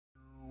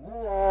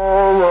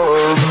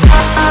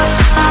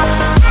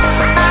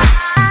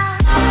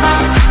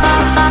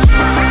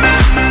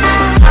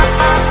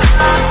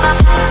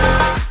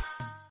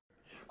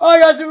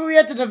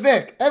to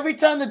Vic. Every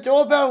time the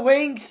doorbell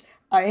rings,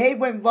 I hate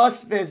when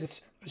Russ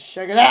visits. Let's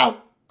check it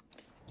out.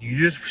 You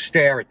just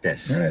stare at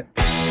this. All right.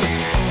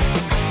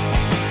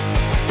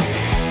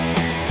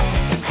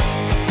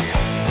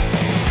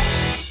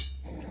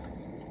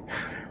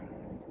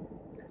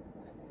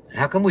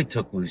 How come we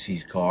took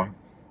Lucy's car?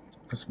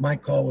 Because my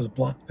car was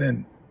blocked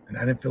in, and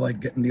I didn't feel like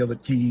getting the other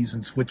keys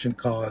and switching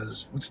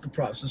cars. What's the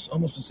process?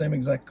 Almost the same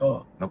exact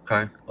car.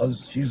 Okay.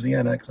 She's the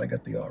NX, I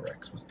got the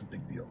RX. What's the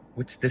big deal?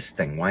 What's this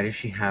thing? Why does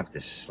she have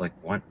this? Like,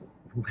 what?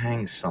 Who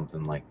hangs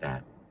something like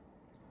that?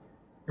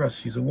 Russ,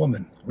 she's a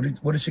woman.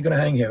 What is she going to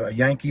hang here? A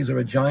Yankees or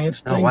a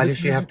Giants No, thing? why does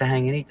she have to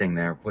hang anything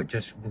there? But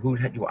just,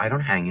 I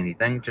don't hang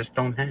anything. Just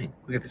don't hang.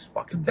 Look at this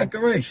fucking It's a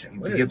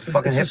decoration.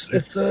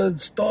 It's a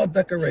star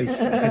decoration.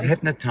 You can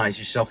hypnotize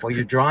yourself while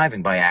you're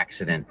driving by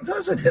accident. It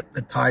doesn't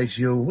hypnotize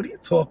you. What are you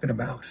talking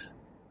about?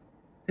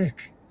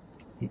 Dick,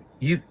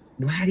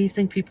 how do you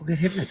think people get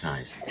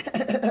hypnotized?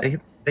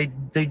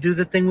 they do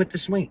the thing with the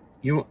swing.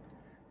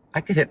 I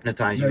could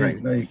hypnotize you right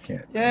now. No, you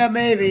can't. Yeah,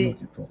 maybe.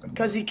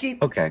 Because he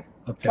keeps... Okay.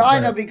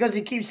 Kind of, because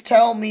he keeps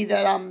telling me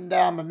that I'm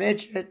a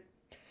midget.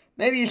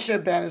 Maybe you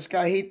should ban this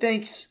guy. He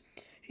thinks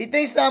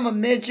I'm a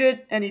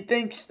midget, and he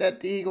thinks that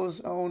the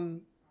Eagles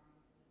own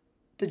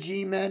the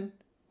G-Men.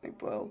 Like,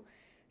 bro.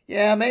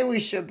 Yeah, maybe we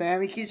should ban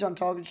him. He keeps on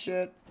talking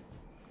shit.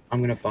 I'm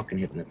going to fucking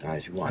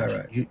hypnotize you. Watch. All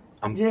right. You're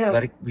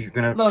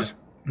going to... Look.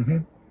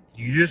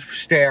 You just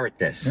stare at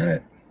this. All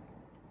right.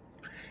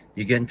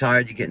 You're getting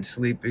tired, you're getting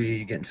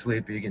sleepy.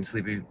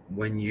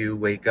 When you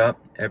wake up,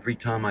 every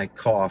time I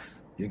cough,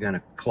 you're going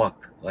to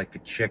cluck like a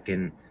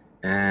chicken.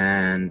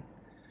 And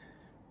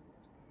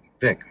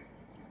Vic.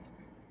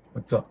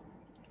 What's up?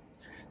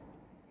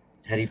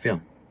 How do you feel?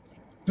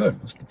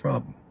 Good. What's the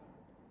problem?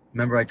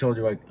 Remember I told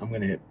you I can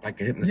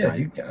hypnotize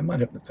you? Yeah, I'm not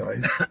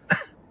hypnotized.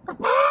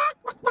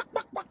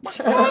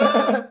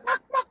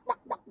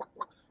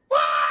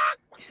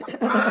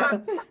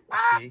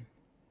 See?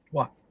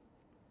 What?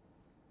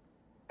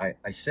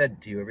 I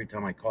said to you, every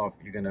time I cough,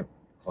 you're going to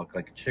cluck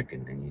like a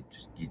chicken, and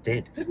you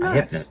did. Didn't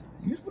I? What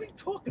are you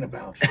talking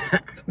about?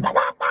 I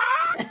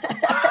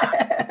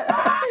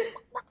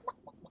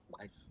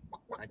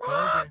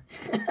told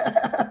you.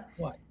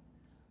 What?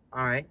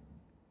 All right.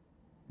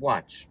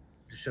 Watch.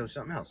 Just show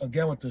something else.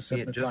 Again with this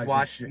hypnotizing just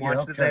watch shit. the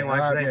thing.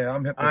 Watch the thing. Yeah,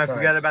 I'm hypnotized. All right,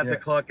 forget about the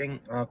clucking.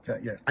 Okay,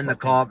 yeah. And the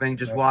coughing.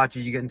 Just watch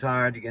it. You're getting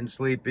tired. You're getting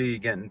sleepy. You're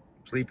getting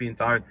sleepy and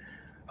tired.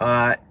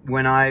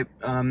 When I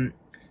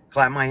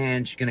clap my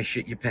hands, you're going to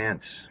shit your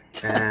pants.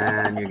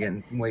 And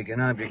you're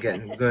waking up. You're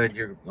getting good.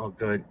 You're all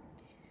good.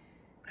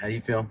 How do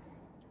you feel?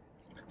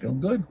 I feel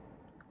good.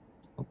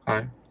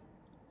 Okay.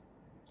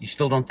 You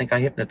still don't think I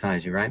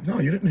hypnotize you, right? No,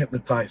 you didn't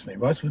hypnotize me,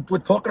 Russ. We're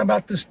talking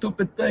about this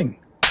stupid thing.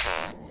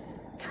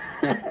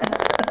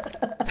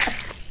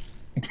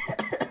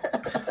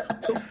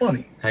 So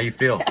funny. How you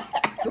feel?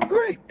 Feel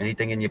great.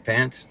 Anything in your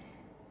pants?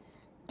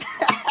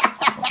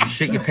 You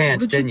shit your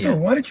pants, didn't you?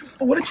 What did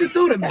you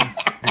do to me?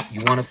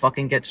 You want to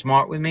fucking get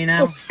smart with me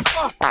now? The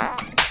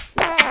fuck?